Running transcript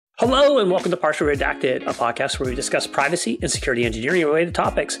Hello and welcome to Partially Redacted, a podcast where we discuss privacy and security engineering related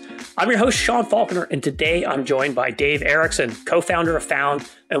topics. I'm your host, Sean Falconer, and today I'm joined by Dave Erickson, co-founder of Phound,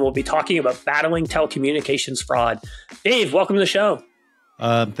 and we'll be talking about battling telecommunications fraud. Dave, welcome to the show.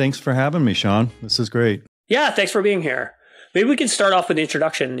 Thanks for having me, Sean. This is great. Yeah, thanks for being here. Maybe we can start off with an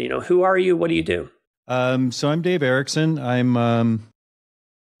introduction. Who are you? What do you do? So I'm Dave Erickson. I'm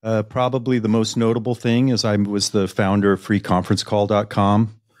probably the most notable thing is I was the founder of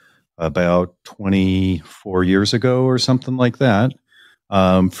freeconferencecall.com about 24 years ago or something like that.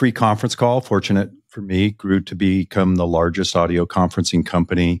 Free Conference Call, fortunate for me, grew to become the largest audio conferencing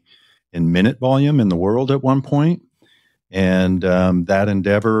company in minute volume in the world at one point. And that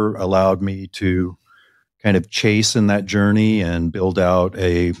endeavor allowed me to kind of chase in that journey and build out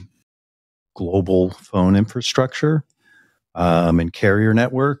a global phone infrastructure and carrier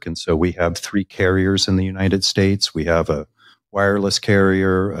network. And so we have 3 carriers in the United States. We have a wireless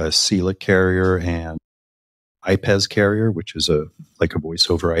carrier, a CELIC carrier, and IPES carrier, which is like a voice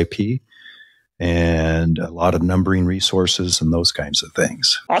over IP, and a lot of numbering resources and those kinds of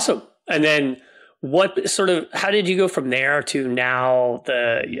things. Awesome. And then how did you go from there to now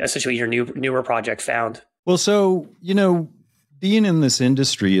essentially your newer project Phound? Well, so, being in this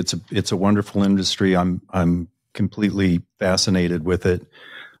industry, it's a wonderful industry. I'm completely fascinated with it.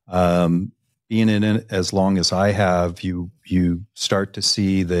 Being in it as long as I have, you start to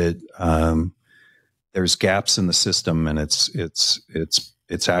see that there's gaps in the system, and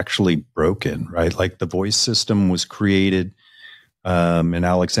it's actually broken, right? Like the voice system was created in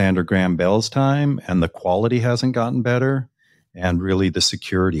Alexander Graham Bell's time, and the quality hasn't gotten better, and really the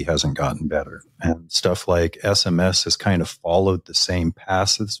security hasn't gotten better. And stuff like SMS has kind of followed the same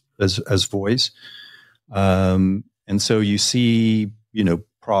path as voice. And so you see,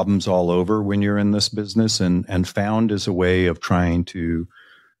 problems all over when you're in this business, and Phound is a way of trying to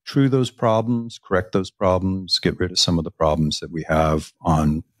true those problems, correct those problems, get rid of some of the problems that we have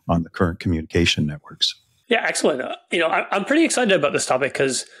on the current communication networks. Yeah, excellent. I'm pretty excited about this topic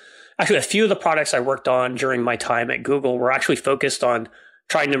because actually a few of the products I worked on during my time at Google were actually focused on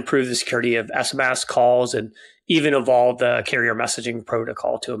trying to improve the security of SMS calls and even evolve the carrier messaging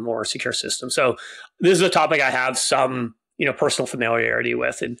protocol to a more secure system. So this is a topic I have some personal familiarity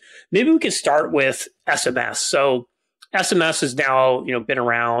with. And maybe we could start with SMS. So SMS has now, been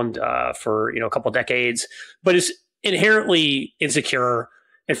around for, a couple of decades, but it's inherently insecure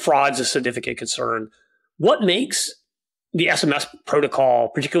and fraud's a significant concern. What makes the SMS protocol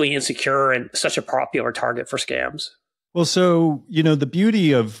particularly insecure and such a popular target for scams? Well, so, the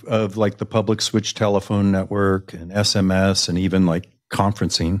beauty of like the public switch telephone network and SMS and even like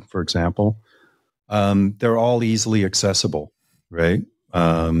conferencing, for example, they're all easily accessible, right?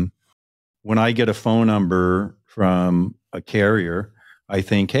 When I get a phone number from a carrier, I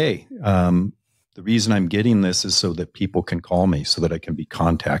think, hey, the reason I'm getting this is so that people can call me, so that I can be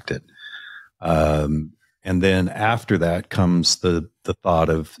contacted. And then after that comes the thought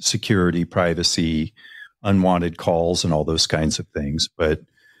of security, privacy, unwanted calls, and all those kinds of things. But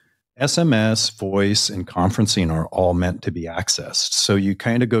SMS, voice, and conferencing are all meant to be accessed. So you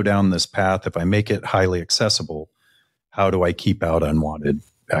kind of go down this path. If I make it highly accessible, how do I keep out unwanted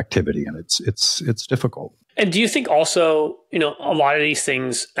activity? And it's difficult. And do you think also, a lot of these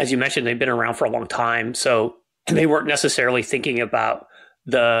things, as you mentioned, they've been around for a long time. So they weren't necessarily thinking about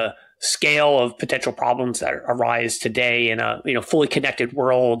the scale of potential problems that arise today in a fully connected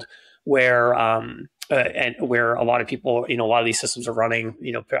world where and where a lot of people, a lot of these systems are running,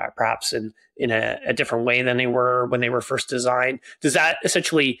 perhaps in a different way than they were when they were first designed. Does that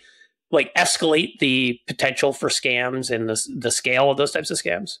essentially like escalate the potential for scams and the scale of those types of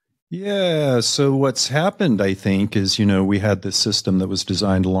scams? Yeah. So what's happened, I think, is, we had this system that was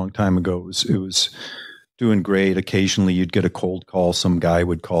designed a long time ago. It was doing great. Occasionally you'd get a cold call. Some guy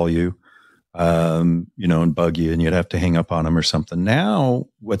would call you, and bug you, and you'd have to hang up on him or something. Now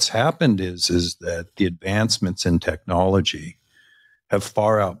what's happened is that the advancements in technology have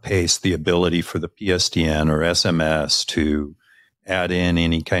far outpaced the ability for the PSTN or SMS to add in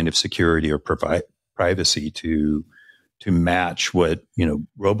any kind of security or provide privacy to match what,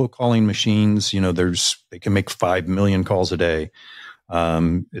 robocalling machines, they can make 5 million calls a day.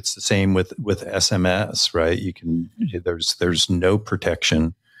 It's the same with SMS, right? There's no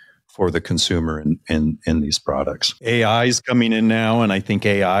protection for the consumer in these products. AI is coming in now, and I think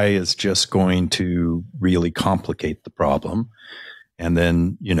AI is just going to really complicate the problem. And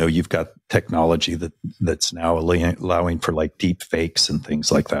then, you've got technology that's now allowing for like deep fakes and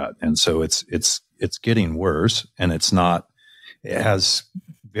things like that. And so it's getting worse, and it has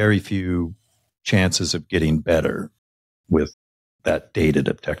very few chances of getting better with that dated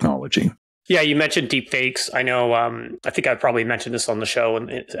of technology. Yeah, you mentioned deepfakes. I know, I think I probably mentioned this on the show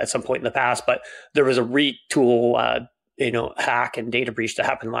at some point in the past, but there was a retool, hack and data breach that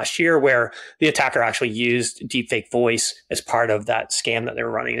happened last year where the attacker actually used deepfake voice as part of that scam that they were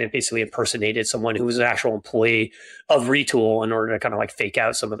running. And it basically impersonated someone who was an actual employee of Retool in order to kind of like fake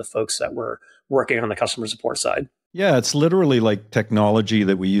out some of the folks that were working on the customer support side. Yeah, it's literally like technology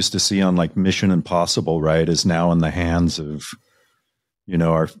that we used to see on like Mission Impossible, right, is now in the hands of,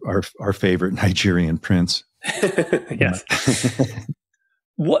 our favorite Nigerian prince. Yes.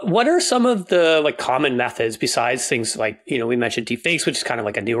 What are some of the like common methods besides things like, we mentioned deepfakes, which is kind of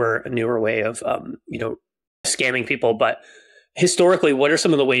like a newer way of, scamming people. But historically, what are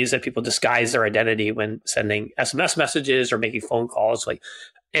some of the ways that people disguise their identity when sending SMS messages or making phone calls?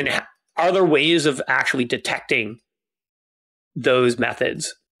 And are there ways of actually detecting those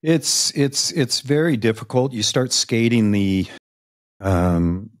methods? It's very difficult. You start skating the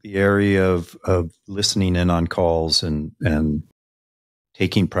area of listening in on calls and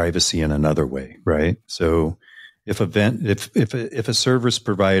taking privacy in another way, right? So if a service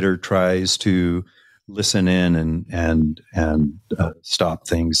provider tries to listen in and stop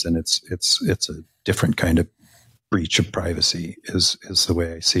things, then it's a different kind of breach of privacy is the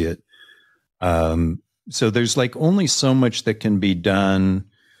way I see it. So there's like only so much that can be done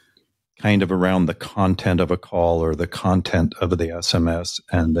kind of around the content of a call or the content of the SMS,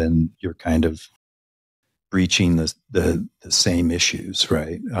 and then you're kind of breaching the same issues,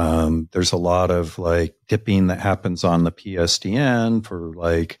 right? There's a lot of like dipping that happens on the PSTN for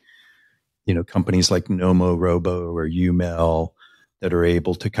like, companies like Nomo, Robo, or Umel that are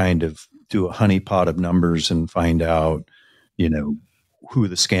able to kind of do a honeypot of numbers and find out, who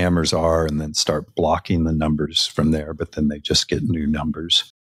the scammers are and then start blocking the numbers from there, but then they just get new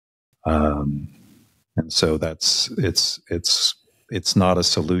numbers. And so it's not a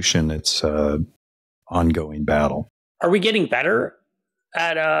solution. It's a ongoing battle. Are we getting better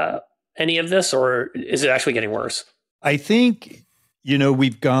at any of this, or is it actually getting worse? I think,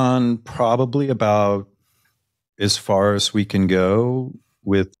 we've gone probably about as far as we can go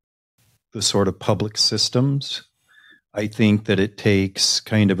with the sort of public systems. I think that it takes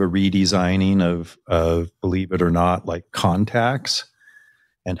kind of a redesigning of believe it or not, like contacts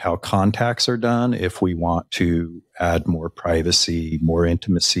and how contacts are done if we want to add more privacy, more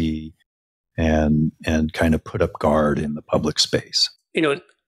intimacy, and kind of put up guard in the public space.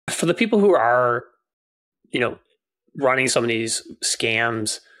 For the people who are, running some of these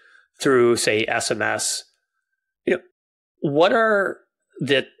scams through, say, SMS, what are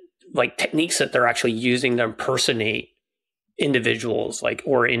the like techniques that they're actually using to impersonate individuals,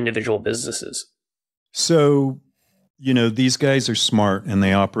 or individual businesses? So, these guys are smart and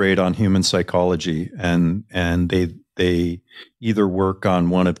they operate on human psychology, and they either work on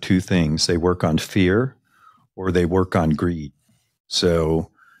one of two things. They work on fear or they work on greed.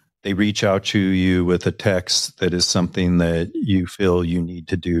 So they reach out to you with a text that is something that you feel you need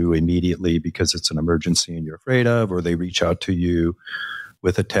to do immediately because it's an emergency and you're afraid of, or they reach out to you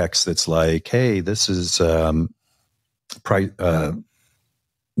with a text that's like, hey, this is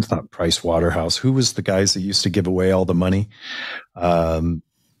it's not Price Waterhouse. Who was the guys that used to give away all the money? Publishers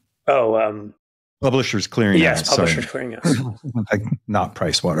Clearinghouse. Yes, Publishers Clearinghouse. Not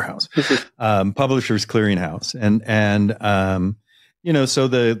Price Waterhouse. Publishers Clearinghouse. And so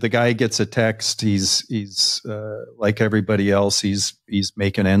the guy gets a text. He's like everybody else. He's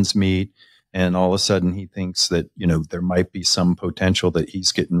making ends meet. And all of a sudden he thinks that, there might be some potential that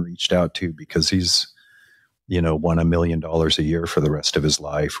he's getting reached out to because he's, won $1 million a year for the rest of his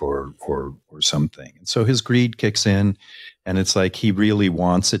life or something. And so his greed kicks in, and it's like he really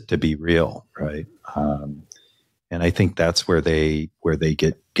wants it to be real, right? And I think that's where they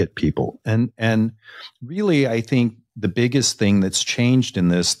get people. And really, I think the biggest thing that's changed in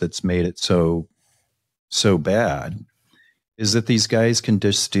this that's made it so bad is that these guys can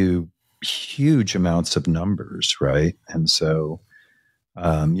just do huge amounts of numbers, right? And so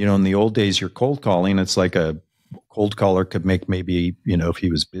in the old days, you're cold calling. It's like a cold caller could make maybe, if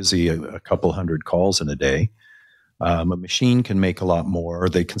he was busy, a couple hundred calls in a day. A machine can make a lot more.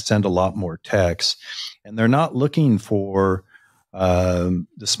 They can send a lot more texts, and they're not looking for the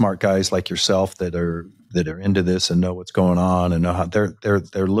smart guys like yourself that are into this and know what's going on and know how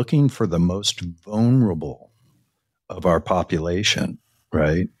they're looking for the most vulnerable of our population,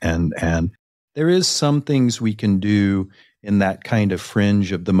 right? And there is some things we can do in that kind of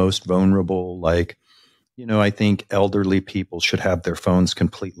fringe of the most vulnerable, like, I think elderly people should have their phones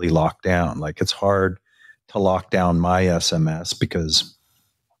completely locked down. Like, it's hard to lock down my SMS because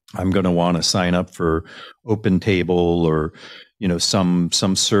I'm going to want to sign up for Open Table or, some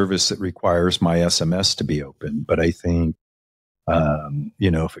service that requires my SMS to be open. But I think,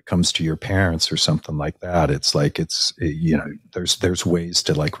 if it comes to your parents or something like that, it's like, there's ways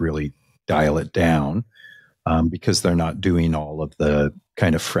to like really dial it down, because they're not doing all of the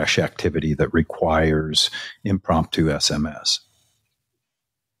kind of fresh activity that requires impromptu SMS.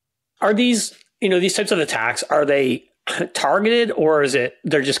 Are these types of attacks, are they targeted, or is it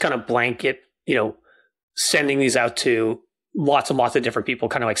they're just kind of blanket, sending these out to lots and lots of different people,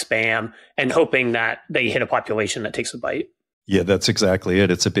 kind of like spam, and hoping that they hit a population that takes a bite? Yeah, that's exactly it.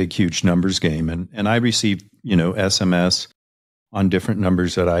 It's a big, huge numbers game. And I receive, SMS on different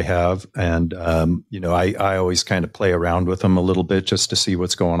numbers that I have. And, I always kind of play around with them a little bit just to see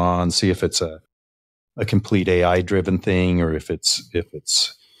what's going on, see if it's a complete AI driven thing, or if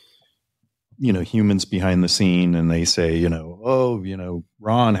it's, humans behind the scene, and they say,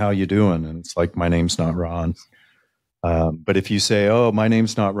 Ron, how you doing? And it's like, my name's not Ron. But if you say, oh, my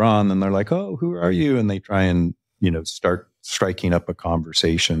name's not Ron, then they're like, oh, who are you? And they try and, start striking up a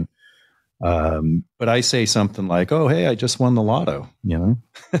conversation. But I say something like, oh, hey, I just won the lotto,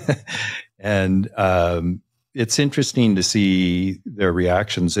 and it's interesting to see their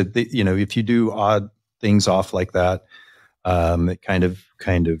reactions. If you do odd things off like that, it kind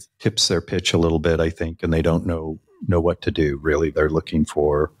of tips their pitch a little bit, I think, and they don't know what to do. Really, they're looking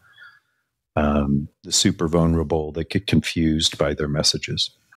for the super vulnerable that get confused by their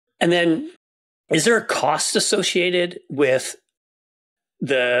messages. And then, is there a cost associated with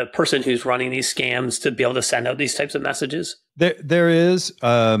the person who's running these scams to be able to send out these types of messages? There is.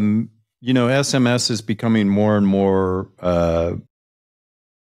 SMS is becoming more and more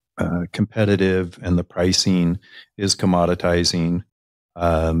competitive, and the pricing is commoditizing.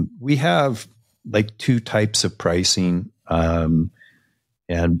 We have like two types of pricing, and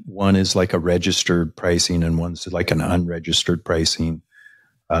one is like a registered pricing, and one's like an unregistered pricing.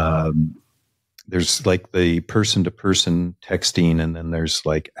 There's like the person-to-person texting, and then there's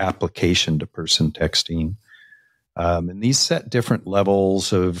like application-to-person texting. And these set different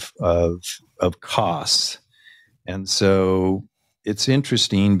levels of costs. And so it's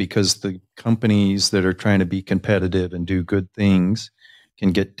interesting because the companies that are trying to be competitive and do good things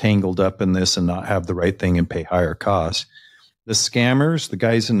can get tangled up in this and not have the right thing and pay higher costs. The scammers, the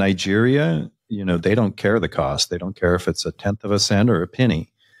guys in Nigeria, they don't care the cost. They don't care if it's a tenth of a cent or a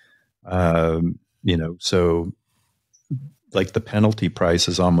penny. So like the penalty price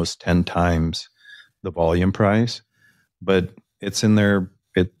is almost 10 times the volume price, but it's in their,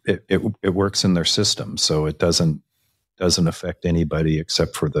 it works in their system. So it doesn't affect anybody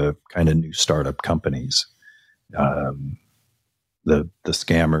except for the kind of new startup companies. The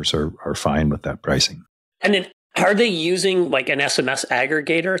scammers are fine with that pricing. And then, are they using like an SMS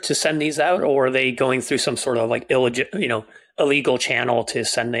aggregator to send these out, or are they going through some sort of like illegal channel to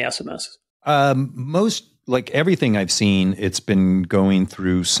send the SMS? Most, like everything I've seen, it's been going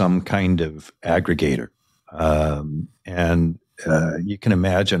through some kind of aggregator. And you can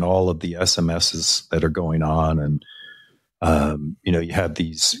imagine all of the SMSs that are going on. And, you have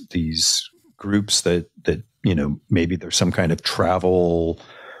these groups that, maybe there's some kind of travel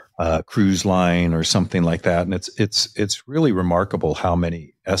cruise line or something like that. And it's really remarkable how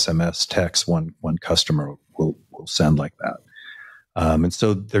many SMS texts one customer will send like that. And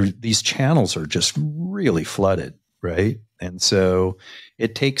so these channels are just really flooded, right? And so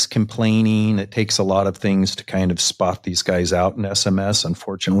it takes complaining. It takes a lot of things to kind of spot these guys out in SMS.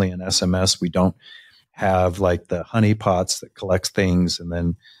 Unfortunately, in SMS, we don't have like the honeypots that collects things and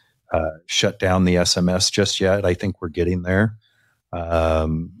then shut down the SMS just yet. I think we're getting there.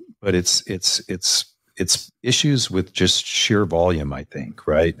 But it's issues with just sheer volume, I think,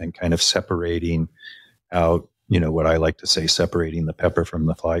 right? And kind of separating out, what I like to say, separating the pepper from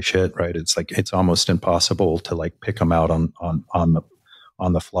the fly shit, right? It's like, it's almost impossible to like pick them out on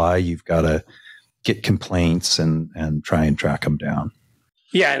the fly. You've got to get complaints and try and track them down.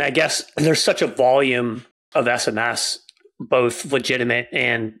 Yeah. And I guess there's such a volume of SMS, both legitimate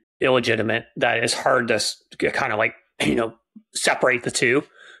and illegitimate, that it's hard to kind of like, separate the two.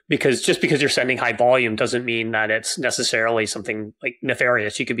 Because just because you're sending high volume doesn't mean that it's necessarily something like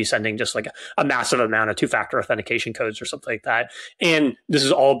nefarious. You could be sending just like a massive amount of two-factor authentication codes or something like that. And this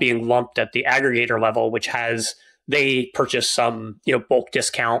is all being lumped at the aggregator level, which they purchase some, bulk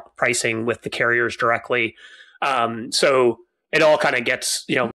discount pricing with the carriers directly. So it all kind of gets,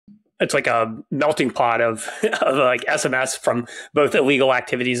 it's like a melting pot of like SMS from both illegal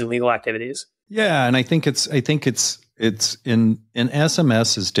activities and legal activities. Yeah. And I think it's in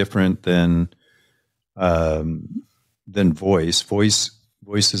SMS is different than voice. Voice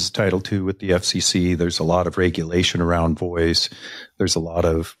Voice is Title II with the FCC. There's a lot of regulation around voice. There's a lot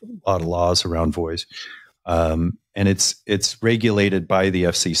of laws around voice. And it's regulated by the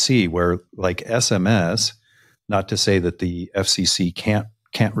FCC, where like SMS, not to say that the FCC can't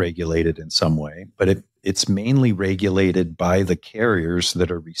regulate it in some way, but it's mainly regulated by the carriers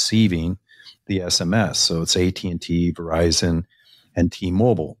that are receiving the SMS. So it's AT&T, Verizon, and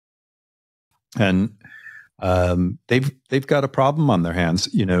T-Mobile. And they've got a problem on their hands.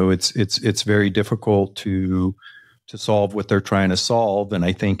 It's very difficult to solve what they're trying to solve. And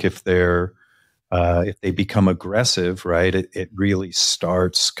I think if they become aggressive, right, it really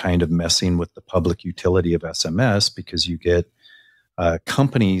starts kind of messing with the public utility of SMS, because you get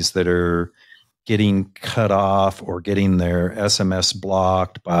companies that are getting cut off or getting their SMS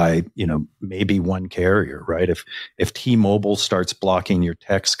blocked by, maybe one carrier, right? If T-Mobile starts blocking your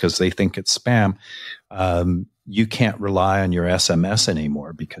text because they think it's spam, you can't rely on your SMS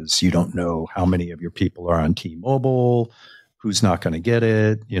anymore, because you don't know how many of your people are on T-Mobile, who's not going to get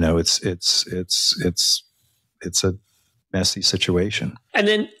it. It's a messy situation. And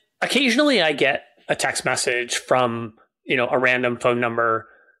then occasionally I get a text message from, a random phone number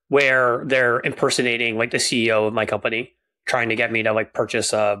where they're impersonating like the CEO of my company, trying to get me to like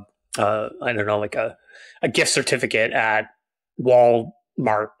purchase a gift certificate at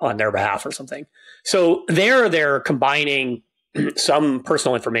Walmart on their behalf or something. So they're combining some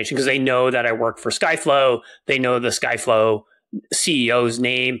personal information because they know that I work for Skyflow. They know the Skyflow CEO's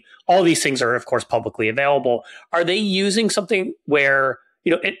name. All these things are, of course, publicly available. Are they using something where,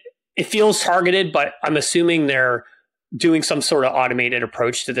 it feels targeted, but I'm assuming they're doing some sort of automated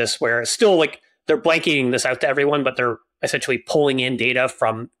approach to this, where it's still like they're blanketing this out to everyone, but they're essentially pulling in data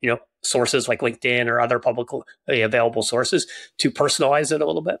from, sources like LinkedIn or other publicly available sources to personalize it a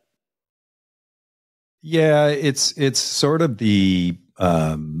little bit? Yeah, it's sort of the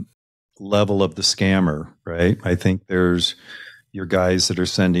level of the scammer, right? I think there's your guys that are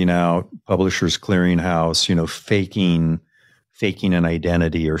sending out Publishers Clearinghouse, faking an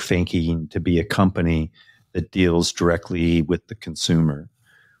identity or faking to be a company that deals directly with the consumer.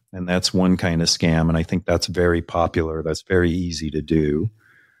 And that's one kind of scam. And I think that's very popular. That's very easy to do.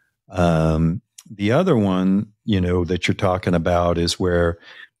 The other one, that you're talking about is where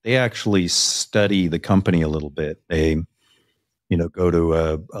they actually study the company a little bit. They, go to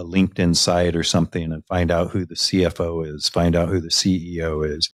a LinkedIn site or something and find out who the CFO is, find out who the CEO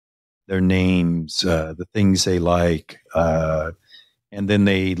is, their names, the things they like, and then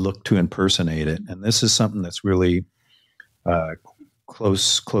they look to impersonate it. And this is something that's really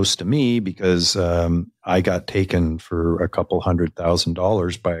close to me, because I got taken for a couple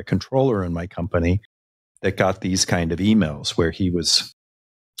 $100,000 by a controller in my company that got these kind of emails, where he was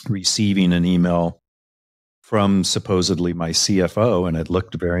receiving an email from supposedly my CFO, and it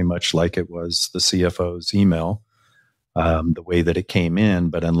looked very much like it was the CFO's email, the way that it came in.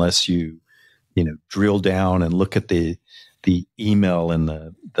 But unless you drill down and look at the email and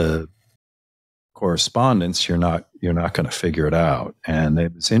the correspondence, you're not going to figure it out. And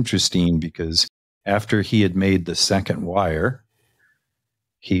it was interesting because after he had made the second wire,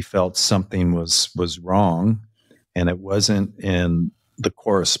 he felt something was wrong, and it wasn't in the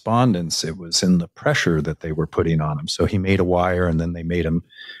correspondence, it was in the pressure that they were putting on him. So he made a wire, and then they made him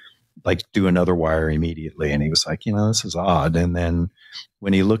like do another wire immediately. And he was like, this is odd. And then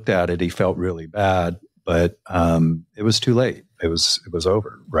when he looked at it, he felt really bad, but it was too late. It was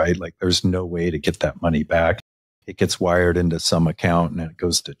over, right? Like there's no way to get that money back. It gets wired into some account and it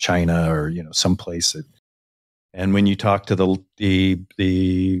goes to China or, someplace. And when you talk to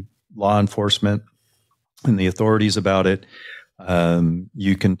the law enforcement and the authorities about it,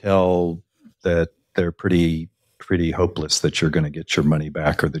 you can tell that they're pretty hopeless that you're going to get your money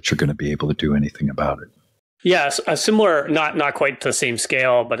back or that you're going to be able to do anything about it. Yes, a similar, not quite to the same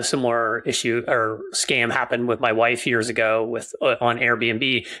scale, but a similar issue or scam happened with my wife years ago on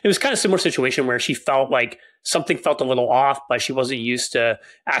Airbnb. It was kind of a similar situation where she felt like something felt a little off, but she wasn't used to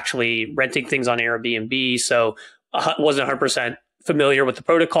actually renting things on Airbnb, so wasn't 100% familiar with the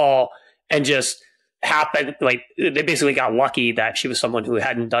protocol, and just happened, like they basically got lucky that she was someone who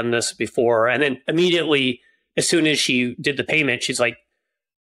hadn't done this before. And then immediately, as soon as she did the payment, she's like,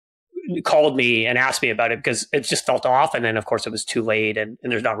 called me and asked me about it because it just felt off. And then, of course, it was too late and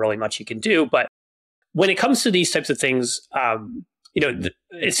there's not really much you can do. But when it comes to these types of things,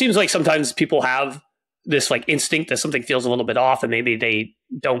 it seems like sometimes people have this like instinct that something feels a little bit off and maybe they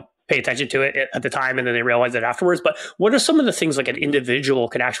don't pay attention to it at the time and then they realize it afterwards. But what are some of the things like an individual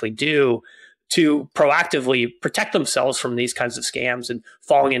could actually do to proactively protect themselves from these kinds of scams and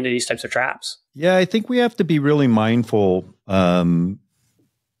falling into these types of traps? Yeah, I think we have to be really mindful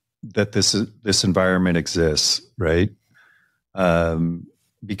that this environment exists, right?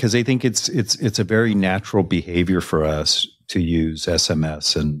 Because I think it's a very natural behavior for us to use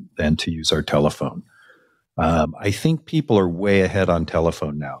SMS and to use our telephone. I think people are way ahead on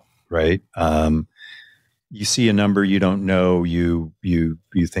telephone now, right? You see a number you don't know, you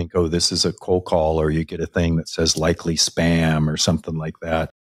think, oh, this is a cold call, or you get a thing that says likely spam or something like that,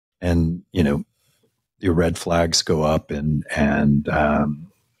 and your red flags go up, and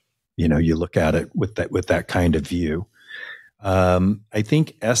you look at it with that kind of view. I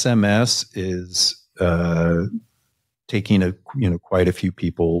think SMS is taking quite a few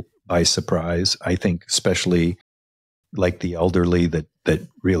people by surprise. I think especially like the elderly that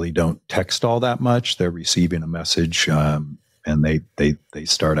really don't text all that much. They're receiving a message and they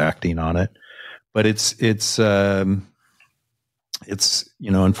start acting on it. But it's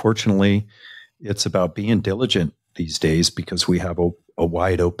unfortunately it's about being diligent these days, because we have a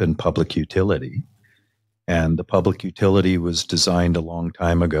wide open public utility. And the public utility was designed a long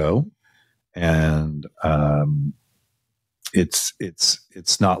time ago, and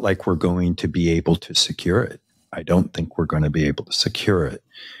it's not like we're going to be able to secure it. I don't think we're going to be able to secure it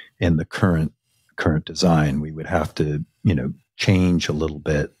in the current design. We would have to, change a little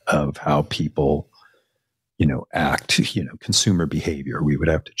bit of how people, act. Consumer behavior. We would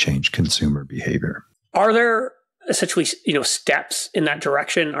have to change consumer behavior. Are there essentially, steps in that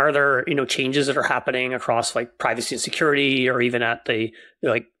direction? Are there, changes that are happening across like privacy and security, or even at the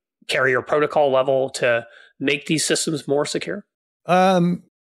carrier protocol level to make these systems more secure? I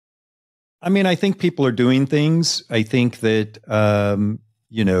think people are doing things. I think that,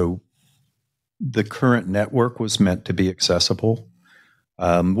 the current network was meant to be accessible.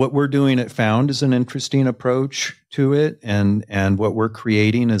 What we're doing at Phound is an interesting approach to it. And what we're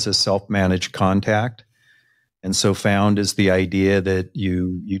creating is a self-managed contact. And so Phound is the idea that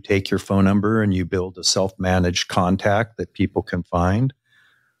you take your phone number and you build a self-managed contact that people can find.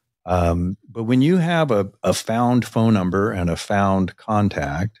 But when you have a Phound phone number and a Phound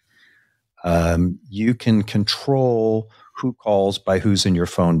contact, you can control who calls by who's in your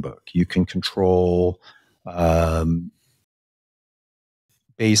phone book. You can control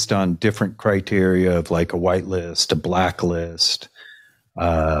based on different criteria of like a whitelist, a blacklist.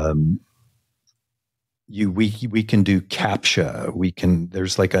 We can do CAPTCHA.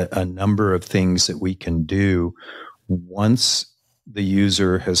 There's like a number of things that we can do once the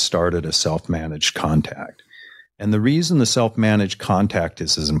user has started a self-managed contact. And the reason the self-managed contact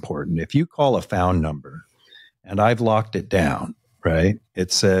is important, if you call a Phound number and I've locked it down, right?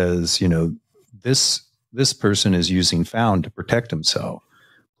 It says, this person is using Phound to protect himself.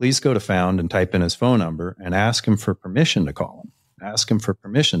 Please go to Phound and type in his phone number and ask him for permission to call him. Ask him for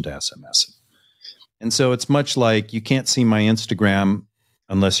permission to SMS him. And so it's much like you can't see my Instagram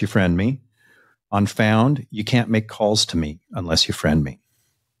unless you friend me. On Phound, you can't make calls to me unless you friend me.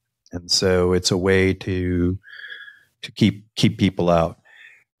 And so it's a way to keep people out.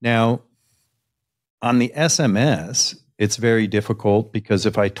 Now, on the SMS, it's very difficult because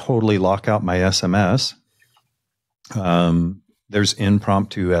if I totally lock out my SMS, there's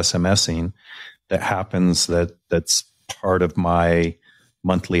impromptu SMSing that happens that's part of my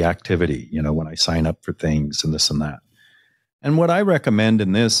monthly activity, when I sign up for things and this and that. And what I recommend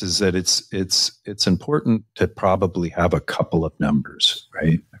in this is that it's important to probably have a couple of numbers,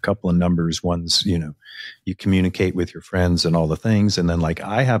 right? A couple of numbers. One's, you communicate with your friends and all the things. And then like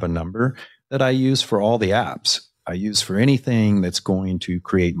I have a number that I use for all the apps. I use for anything that's going to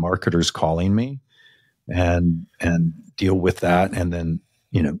create marketers calling me and deal with that. And then,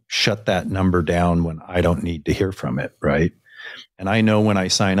 shut that number down when I don't need to hear from it, right? And I know when I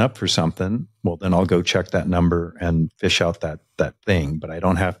sign up for something, well, then I'll go check that number and fish out that thing. But I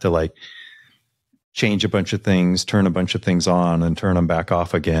don't have to like change a bunch of things, turn a bunch of things on and turn them back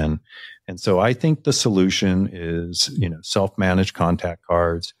off again. And so I think the solution is, self-managed contact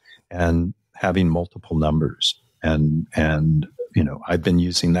cards and having multiple numbers. And I've been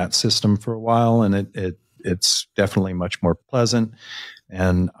using that system for a while, and it's definitely much more pleasant.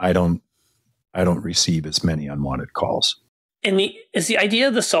 And I don't receive as many unwanted calls. And is the idea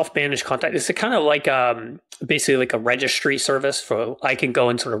of the self-managed contact, is it kind of like basically like a registry service for I can go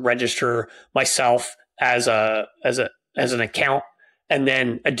and sort of register myself as an account, and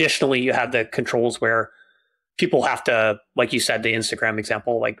then additionally you have the controls where people have to, like you said, the Instagram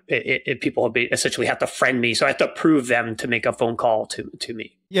example, like people essentially have to friend me, so I have to approve them to make a phone call to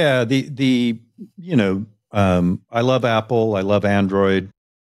me. Yeah, I love Apple, I love Android.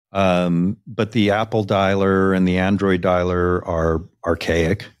 But the Apple dialer and the Android dialer are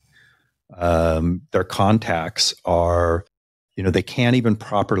archaic. Their contacts are, they can't even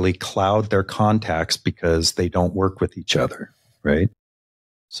properly cloud their contacts because they don't work with each other, right?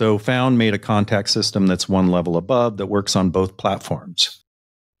 So Phound made a contact system that's one level above that works on both platforms.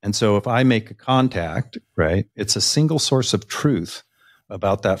 And so if I make a contact, right, it's a single source of truth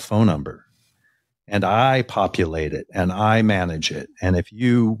about that phone number. And I populate it and I manage it. And if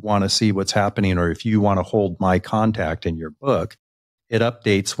you want to see what's happening, or if you want to hold my contact in your book, it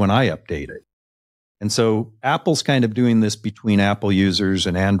updates when I update it. And so Apple's kind of doing this between Apple users,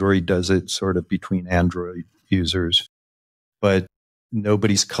 and Android does it sort of between Android users. But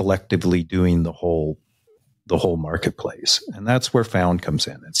nobody's collectively doing the whole marketplace. And that's where Phound comes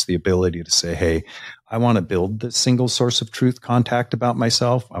in. It's the ability to say, hey, I want to build this single source of truth contact about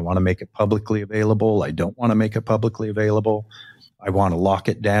myself. I want to make it publicly available. I don't want to make it publicly available. I want to lock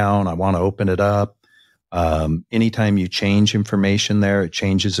it down. I want to open it up. Anytime you change information there, it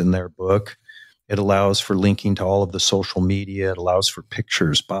changes in their book. It allows for linking to all of the social media. It allows for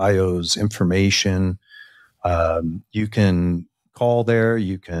pictures, bios, information. You can call there,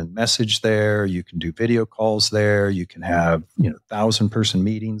 you can message there, you can do video calls there, you can have 1,000-person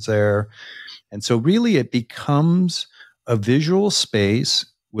meetings there. And so really it becomes a visual space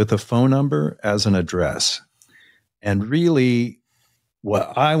with a phone number as an address. And really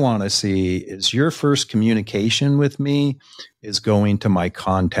what I want to see is your first communication with me is going to my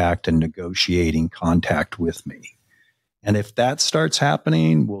contact and negotiating contact with me. And if that starts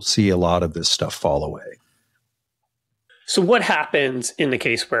happening, we'll see a lot of this stuff fall away. So what happens in the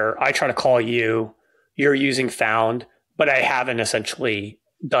case where I try to call you, you're using Phound, but I haven't essentially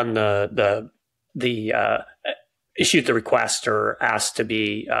done the issued the request or asked to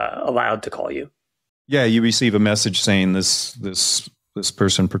be allowed to call you? Yeah, you receive a message saying this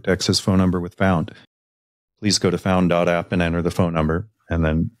person protects his phone number with Phound. Please go to phound.app and enter the phone number and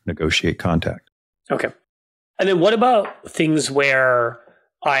then negotiate contact. Okay. And then what about things where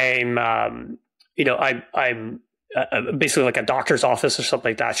I'm basically like a doctor's office or something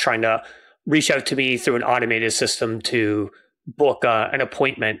like that trying to reach out to me through an automated system to book an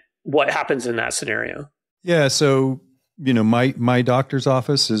appointment? What happens in that scenario? Yeah, so my doctor's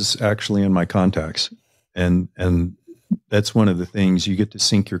office is actually in my contacts, and that's one of the things. You get to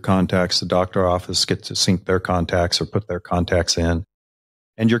sync your contacts. The doctor office gets to sync their contacts or put their contacts in,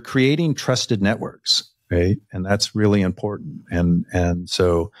 and you're creating trusted networks, right? And that's really important. And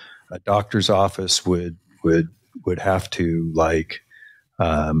so a doctor's office would have to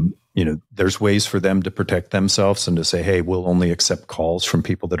there's ways for them to protect themselves and to say, hey, we'll only accept calls from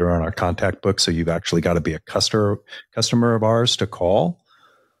people that are on our contact book. So you've actually got to be a customer of ours to call.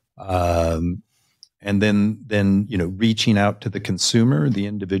 And then reaching out to the consumer, the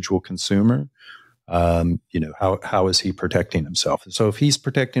individual consumer, how is he protecting himself? So if he's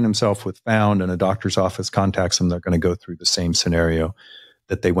protecting himself with Phound and a doctor's office contacts him, they're going to go through the same scenario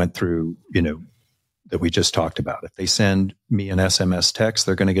that they went through, that we just talked about. If they send me an SMS text,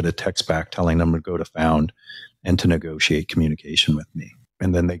 they're going to get a text back telling them to go to Phound and to negotiate communication with me.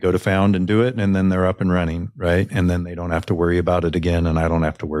 And then they go to Phound and do it, and then they're up and running, right? And then they don't have to worry about it again, and I don't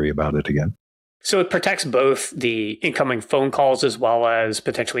have to worry about it again. So it protects both the incoming phone calls as well as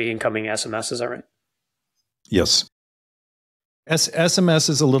potentially incoming SMS, is that right? Yes. SMS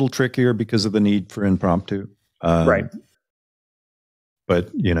is a little trickier because of the need for impromptu. Right. But,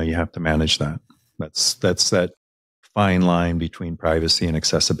 you have to manage that. That's that fine line between privacy and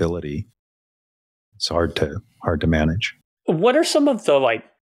accessibility. It's hard to manage. What are some of the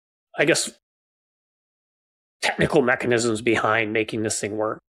technical mechanisms behind making this thing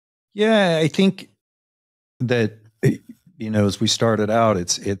work? Yeah, I think that as we started out,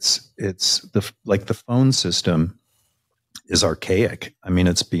 it's the phone system is archaic. I mean,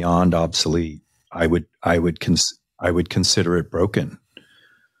 it's beyond obsolete. I would consider it broken.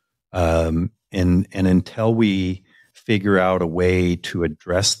 And until we figure out a way to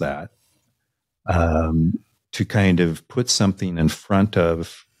address that, to kind of put something in front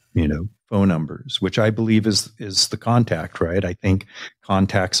of, phone numbers, which I believe is the contact, right? I think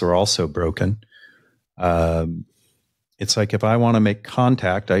contacts are also broken. It's like if I want to make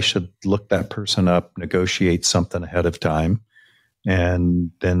contact, I should look that person up, negotiate something ahead of time,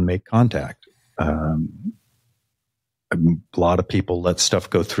 and then make contact. A lot of people let stuff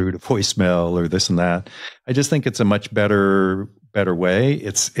go through to voicemail or this and that. I just think it's a much better way.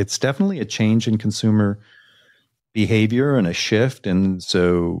 It's definitely a change in consumer behavior and a shift. And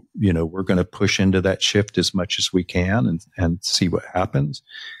so, we're going to push into that shift as much as we can and see what happens.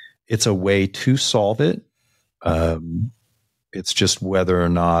 It's a way to solve it. It's just whether or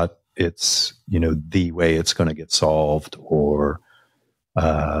not it's, the way it's going to get solved or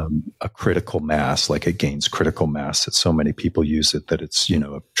a critical mass, like it gains critical mass that so many people use it that it's,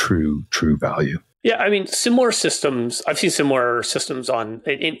 a true value. Yeah, I mean, similar systems. I've seen similar systems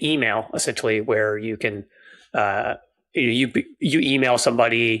in email, essentially, where you can you email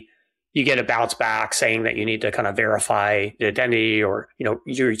somebody, you get a bounce back saying that you need to kind of verify the identity, or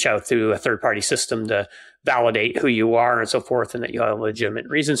you reach out through a third party system to validate who you are and so forth, and that you have a legitimate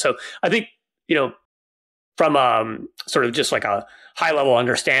reason. So I think from sort of just like a high level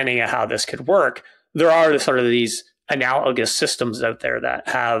understanding of how this could work, there are sort of these analogous systems out there that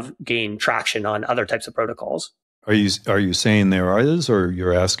have gained traction on other types of protocols. Are you saying there is, or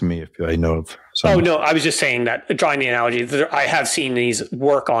you're asking me if I know of some? Oh, no, I was just saying that, drawing the analogy, I have seen these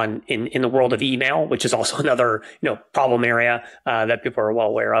work on in the world of email, which is also another problem area that people are well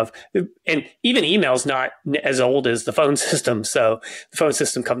aware of. And even email is not as old as the phone system, so the phone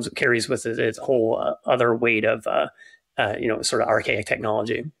system carries with it its whole other weight of sort of archaic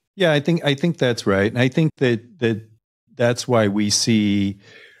technology. Yeah, I think that's right, and I think that's why we see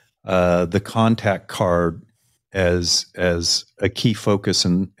the contact card as a key focus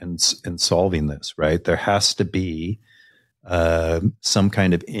in solving this, right? There has to be some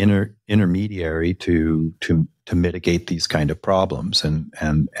kind of intermediary to mitigate these kind of problems,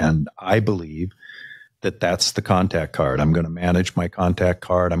 and I believe that that's the contact card. I'm going to manage my contact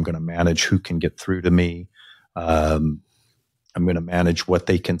card. I'm going to manage who can get through to me. I'm going to manage what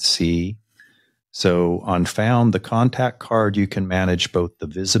they can see. So on Phound, the contact card, you can manage both the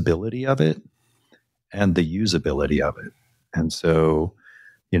visibility of it and the usability of it. And so,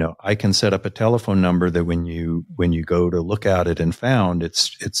 I can set up a telephone number that when you go to look at it in Phound,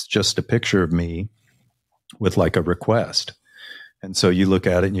 it's just a picture of me with like a request. And so you look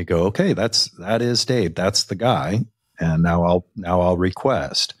at it and you go, okay, that is Dave, that's the guy. And now I'll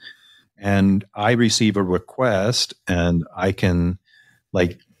request. And I receive a request, and I can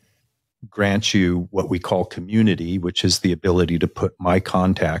grant you what we call community, which is the ability to put my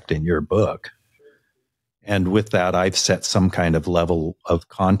contact in your book. And with that, I've set some kind of level of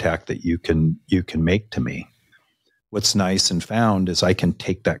contact that you can make to me. What's nice and Phound is I can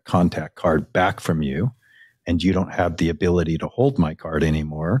take that contact card back from you, and you don't have the ability to hold my card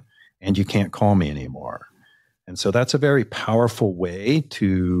anymore, and you can't call me anymore. And so that's a very powerful way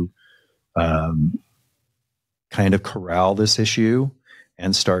to kind of corral this issue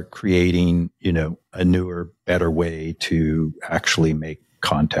and start creating, a newer, better way to actually make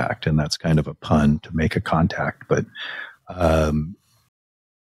contact. And that's kind of a pun, to make a contact, but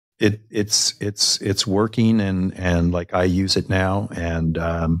it's working, and like I use it now, and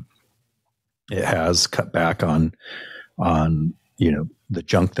it has cut back on the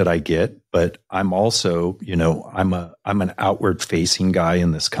junk that I get. But I'm also, I'm an outward facing guy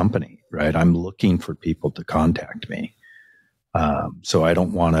in this company, right? I'm looking for people to contact me. So I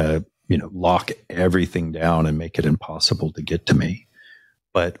don't want to, lock everything down and make it impossible to get to me.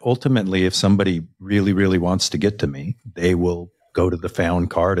 But ultimately, if somebody really, really wants to get to me, they will go to the Phound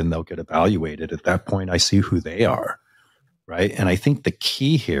card and they'll get evaluated. At that point, I see who they are, right? And I think the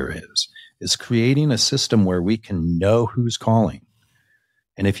key here is creating a system where we can know who's calling.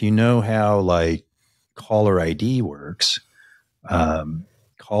 And if you know how caller ID works,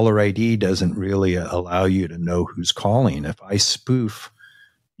 caller ID doesn't really allow you to know who's calling. If I spoof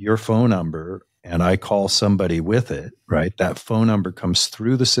your phone number and I call somebody with it, right, that phone number comes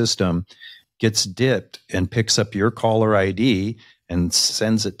through the system, gets dipped, and picks up your caller ID and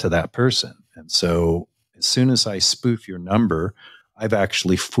sends it to that person. And so as soon as I spoof your number, I've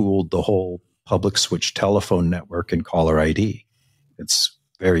actually fooled the whole public switch telephone network and caller ID. It's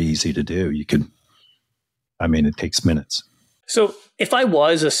very easy to do. It takes minutes. So if I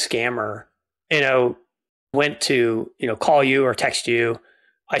was a scammer, went to, call you or text you,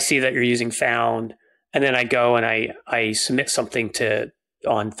 I see that you're using Phound, and then I go and I submit something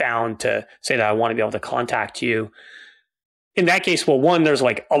on Phound to say that I want to be able to contact you. In that case, well, one, there's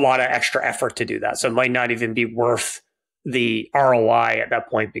a lot of extra effort to do that. So it might not even be worth the ROI at that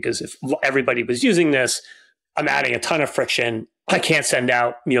point, because if everybody was using this, I'm adding a ton of friction. I can't send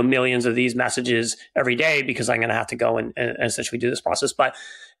out millions of these messages every day because I'm going to have to go and essentially do this process. But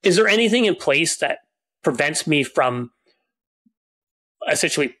is there anything in place that prevents me from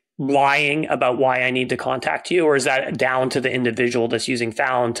essentially lying about why I need to contact you? Or is that down to the individual that's using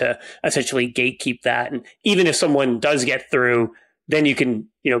Phound to essentially gatekeep that? And even if someone does get through, then you can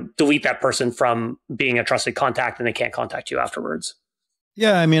delete that person from being a trusted contact, and they can't contact you afterwards.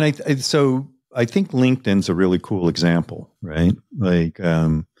 Yeah, I think LinkedIn's a really cool example, right?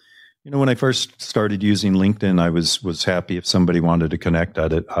 When I first started using LinkedIn, I was happy if somebody wanted to connect,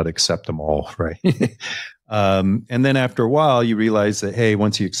 I'd accept them all, right? And then after a while, you realize that, hey,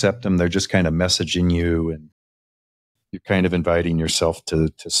 once you accept them, they're just kind of messaging you and you're kind of inviting yourself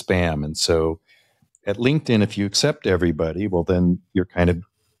to spam. And so at LinkedIn, if you accept everybody, well, then you're kind of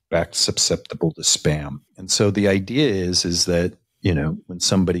back susceptible to spam. And so the idea is that, when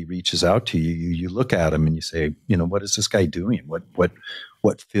somebody reaches out to you, you look at them and you say, what is this guy doing?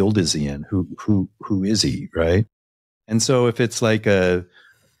 What field is he in? Who is he? Right. And so if it's like I'll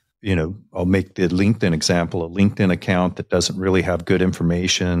make the LinkedIn example, a LinkedIn account that doesn't really have good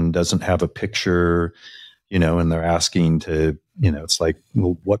information, doesn't have a picture, and they're asking to, it's like,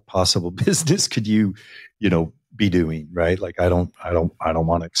 well, what possible business could you, be doing, right? Like, I don't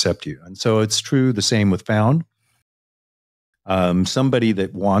want to accept you. And so it's true. The same with Phound. Somebody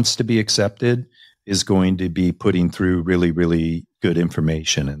that wants to be accepted is going to be putting through really, really good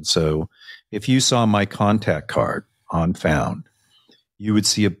information. And so if you saw my contact card on Phound, you would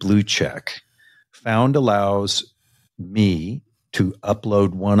see a blue check. Phound allows me to upload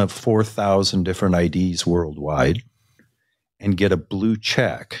one of 4,000 different IDs worldwide and get a blue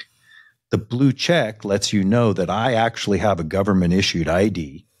check. The blue check lets you know that I actually have a government issued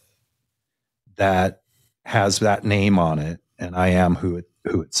ID that has that name on it, and I am who it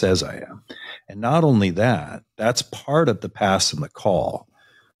says I am. And not only that, that's part of the pass and the call.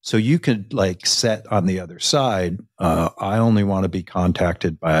 So you could set on the other side, I only want to be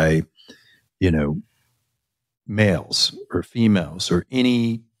contacted by, males or females or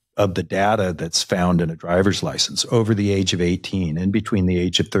any of the data that's found in a driver's license over the age of 18 and between the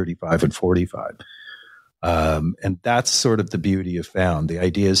age of 35 and 45. And that's sort of the beauty of Phound. The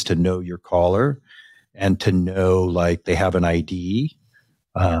idea is to know your caller and to know they have an ID,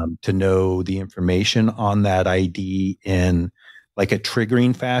 to know the information on that ID in a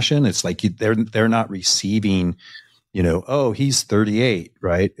triggering fashion. It's like they're not receiving, oh, he's 38,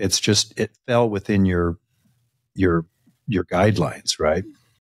 right? It's just it fell within your guidelines, right?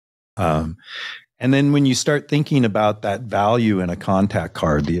 And then when you start thinking about that value in a contact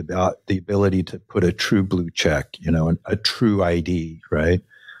card, the ability to put a true blue check, a true ID, right?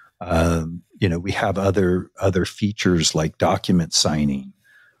 We have other features like document signing.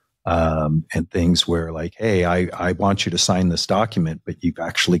 And things where hey, I want you to sign this document, but you've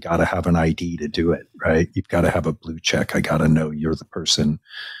actually got to have an ID to do it, right? You've got to have a blue check. I got to know you're the person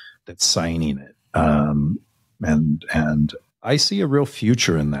that's signing it. And I see a real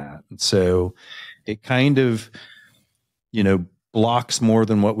future in that. And so it kind of, blocks more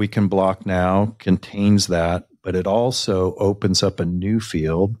than what we can block now, contains that, but it also opens up a new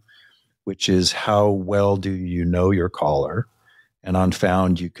field, which is how well do you know your caller? And on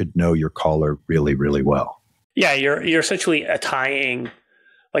Phound, you could know your caller really, really well. Yeah, you're essentially tying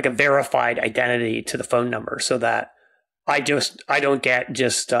a verified identity to the phone number, so that I don't get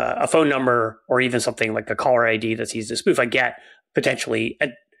just a phone number or even something like a caller ID that's easy to spoof. I get potentially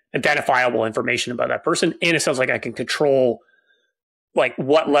identifiable information about that person, and it sounds like I can control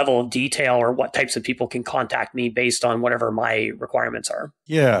what level of detail or what types of people can contact me based on whatever my requirements are.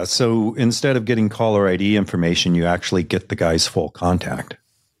 Yeah. So instead of getting caller ID information, you actually get the guy's full contact.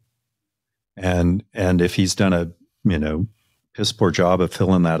 And if he's done a, piss poor job of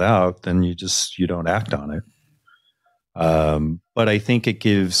filling that out, then you don't act on it. But I think it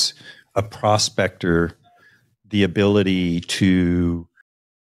gives a prospector the ability to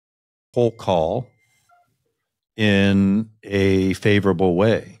cold call in a favorable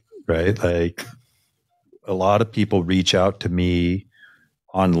way, right? A lot of people reach out to me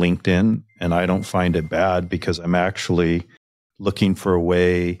on LinkedIn, and I don't find it bad because I'm actually looking for a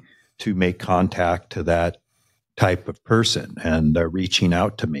way to make contact to that type of person, and they're reaching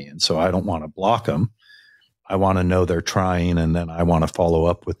out to me. And so I don't want to block them. I want to know they're trying, and then I want to follow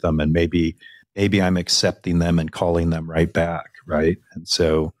up with them, and maybe I'm accepting them and calling them right back, right? And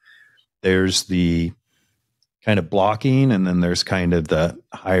so there's the kind of blocking, and then there's kind of the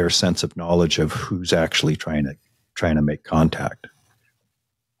higher sense of knowledge of who's actually trying to make contact.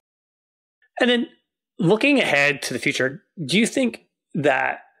 And then looking ahead to the future, do you think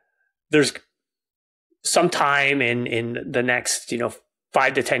that there's some time in the next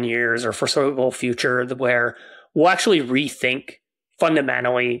 5 to 10 years or foreseeable future where we'll actually rethink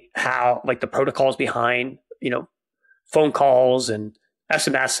fundamentally how the protocols behind phone calls and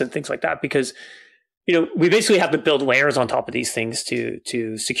SMS and things like that? Because we basically have to build layers on top of these things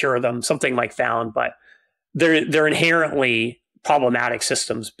to secure them, something like Phound, but they're inherently problematic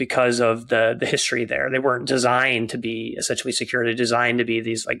systems because of the history there. They weren't designed to be essentially secure. They're designed to be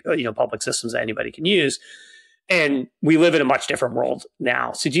these public systems that anybody can use. And we live in a much different world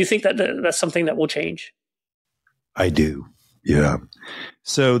now. So do you think that that's something that will change? I do. Yeah.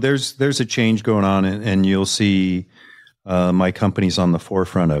 So there's a change going on, and you'll see my company's on the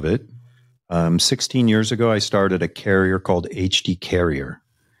forefront of it. 16 years ago, I started a carrier called HD Carrier,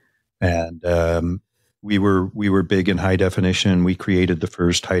 and we were big in high definition. We created the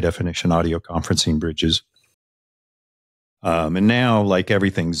first high definition audio conferencing bridges. And now, like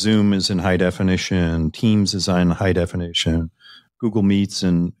everything, Zoom is in high definition, Teams is in high definition, Google Meets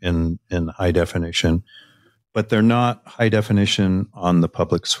in high definition, but they're not high definition on the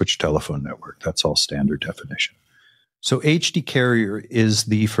public switch telephone network. That's all standard definition. So HD Carrier is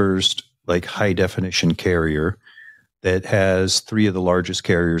the first like high definition carrier that has three of the largest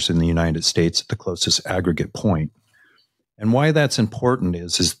carriers in the United States at the closest aggregate point. And why that's important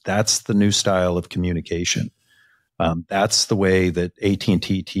is that's the new style of communication. That's the way that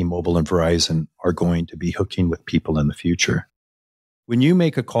AT&T, T-Mobile, and Verizon are going to be hooking with people in the future. When you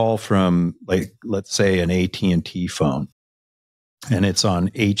make a call from, like, let's say an AT&T phone, and it's on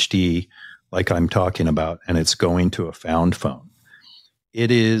HD, like I'm talking about, and it's going to a Phound phone, it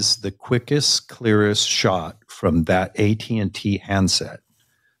is the quickest, clearest shot from that AT&T handset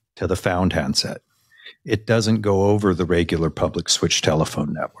to the Phound handset. It doesn't go over the regular public switch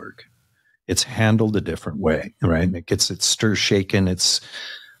telephone network. It's handled a different way, right? It gets its stir shaken. It's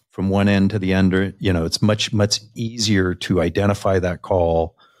from one end to the other. It's much, much easier to identify that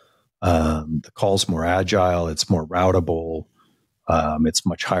call. The call's more agile. It's more routable. It's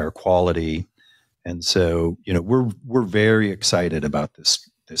much higher quality. And so, we're very excited about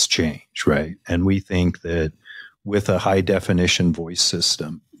this change, right? And we think that with a high definition voice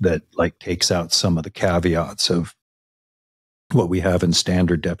system that like takes out some of the caveats of what we have in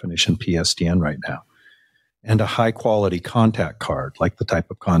standard definition PSTN right now, and a high quality contact card, like the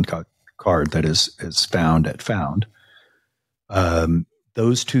type of contact card that is found at Phound,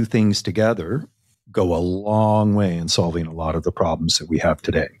 those two things together go a long way in solving a lot of the problems that we have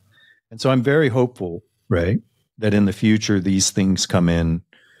today. And so I'm very hopeful, right, that in the future these things come in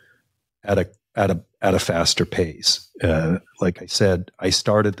at a faster pace. Like I said, I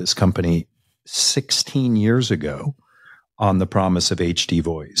started this company 16 years ago on the promise of HD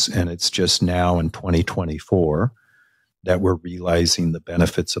voice, and it's just now in 2024 that we're realizing the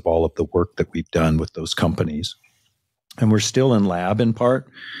benefits of all of the work that we've done with those companies. And we're still in lab in part,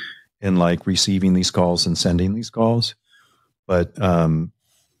 in like receiving these calls and sending these calls, but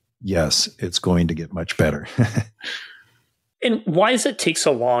yes, it's going to get much better. And why does it take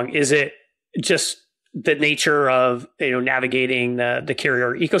so long? Is it just the nature of navigating the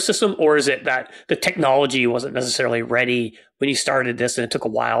carrier ecosystem, or is it that the technology wasn't necessarily ready when you started this, and it took a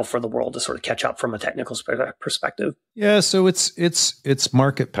while for the world to sort of catch up from a technical perspective? Yeah, so it's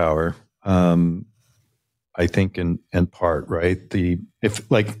market power. I think in part, right?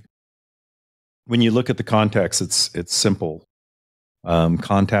 When you look at the context, it's simple.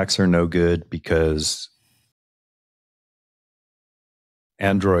 Contacts are no good because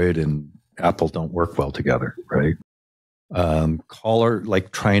Android and Apple don't work well together, right? Caller,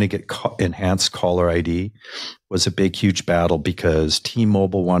 like trying to get enhanced caller ID was a big, huge battle because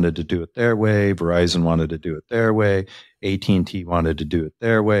T-Mobile wanted to do it their way, Verizon wanted to do it their way, AT&T wanted to do it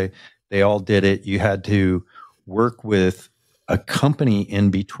their way. They all did it. You had to work with a company in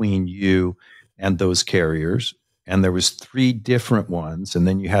between you and those carriers. And there was 3 different ones. And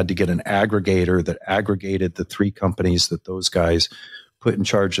then you had to get an aggregator that aggregated the 3 companies that those guys put in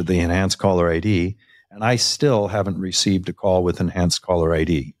charge of the enhanced caller ID. And I still haven't received a call with enhanced caller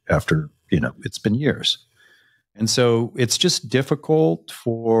ID after, it's been years. And so it's just difficult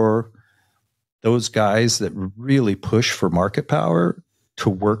for those guys that really push for market power to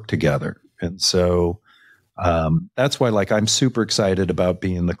work together. And so that's why, like, I'm super excited about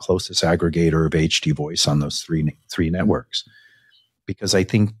being the closest aggregator of HD voice on those three networks, because I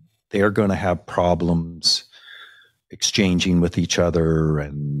think they're going to have problems exchanging with each other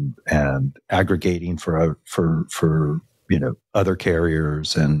and aggregating for other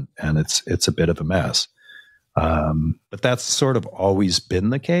carriers, and it's a bit of a mess. But that's sort of always been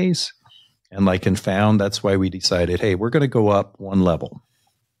the case. And like in Phound, that's why we decided, hey, we're going to go up one level.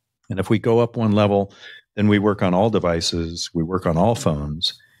 And if we go up one level, then we work on all devices, we work on all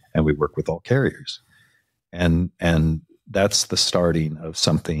phones, and we work with all carriers. And that's the starting of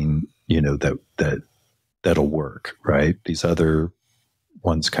something, that'll work, right? These other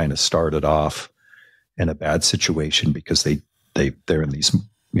ones kind of started off in a bad situation because they're in these,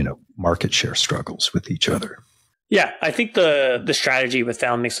 market share struggles with each other. Yeah, I think the strategy with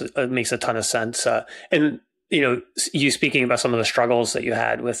Phound makes a ton of sense. And you speaking about some of the struggles that you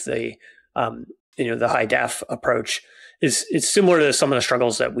had with the high def approach is similar to some of the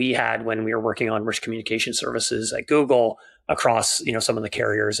struggles that we had when we were working on rich communication services at Google. across, some of the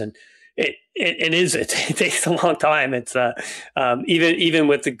carriers. And it takes a long time. It's even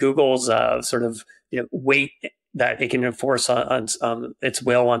with the Google's sort of weight that it can enforce on its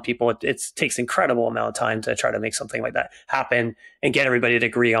will on people. It takes incredible amount of time to try to make something like that happen and get everybody to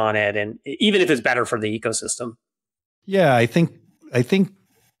agree on it. And even if it's better for the ecosystem. Yeah, I think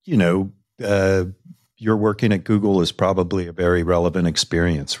you're working at Google is probably a very relevant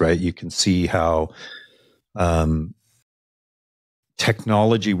experience, right? You can see how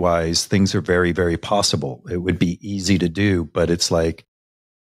technology-wise things are very, very possible. It would be easy to do, but it's like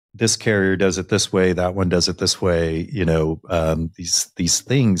this carrier does it this way, that one does it this way. These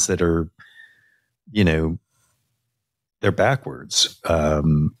things that are, they're backwards,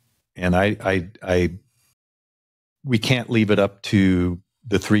 and we can't leave it up to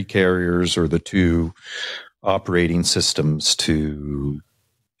the three carriers or the two operating systems to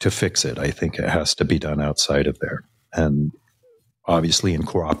fix it. I think it has to be done outside of there, and obviously in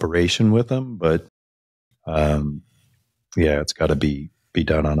cooperation with them. But it's got to be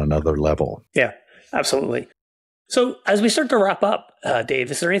done on another level. Yeah, absolutely. So as we start to wrap up,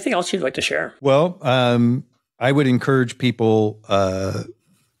 Dave, is there anything else you'd like to share? Well, I would encourage people, that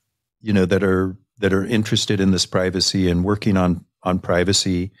are interested in this privacy and working on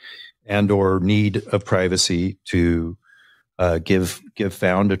privacy and or need of privacy to give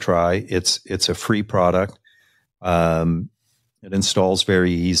Phound a try. It's a free product. It installs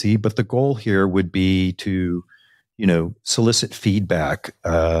very easy, but the goal here would be to solicit feedback,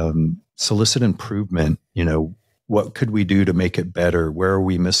 solicit improvement. What could we do to make it better? Where are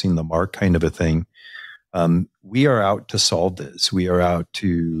we missing the mark, kind of a thing. We are out to solve this. We are out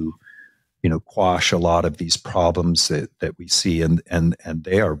to quash a lot of these problems that we see, and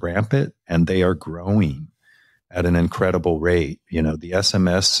they are rampant and they are growing at an incredible rate. The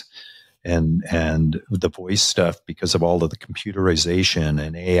SMS and the voice stuff, because of all of the computerization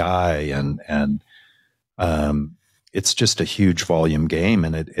and AI and it's just a huge volume game,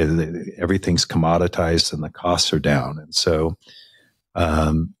 and everything's commoditized and the costs are down. And so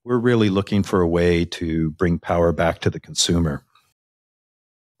we're really looking for a way to bring power back to the consumer.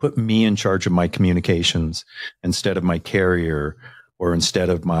 Put me in charge of my communications instead of my carrier or instead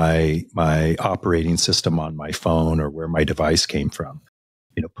of my operating system on my phone or where my device came from.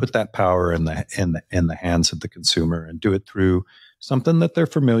 Put that power in the hands of the consumer and do it through something that they're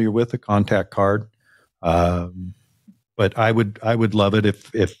familiar with, a contact card. But I would love it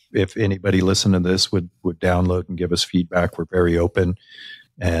if anybody listening to this would download and give us feedback. We're very open,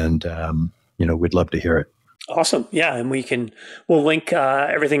 and we'd love to hear it. Awesome. Yeah. And we'll link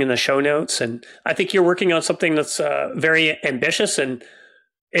everything in the show notes. And I think you're working on something that's very ambitious, and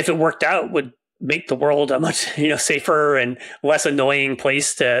if it worked out, would make the world a much safer and less annoying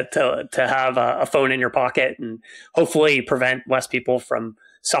place to have a phone in your pocket, and hopefully prevent less people from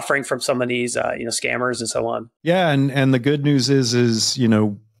suffering from some of these scammers and so on. Yeah, and the good news is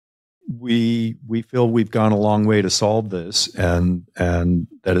we feel we've gone a long way to solve this, and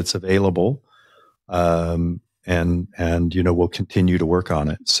that it's available. And we'll continue to work on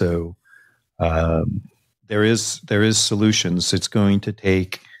it. So there is solutions. It's going to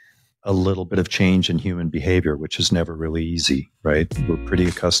take a little bit of change in human behavior, which is never really easy, right? We're pretty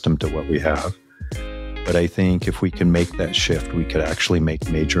accustomed to what we have. But I think if we can make that shift, we could actually make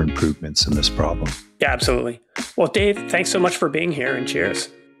major improvements in this problem. Yeah, absolutely. Well, Dave, thanks so much for being here, and cheers.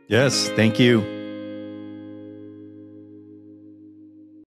 Yes, thank you.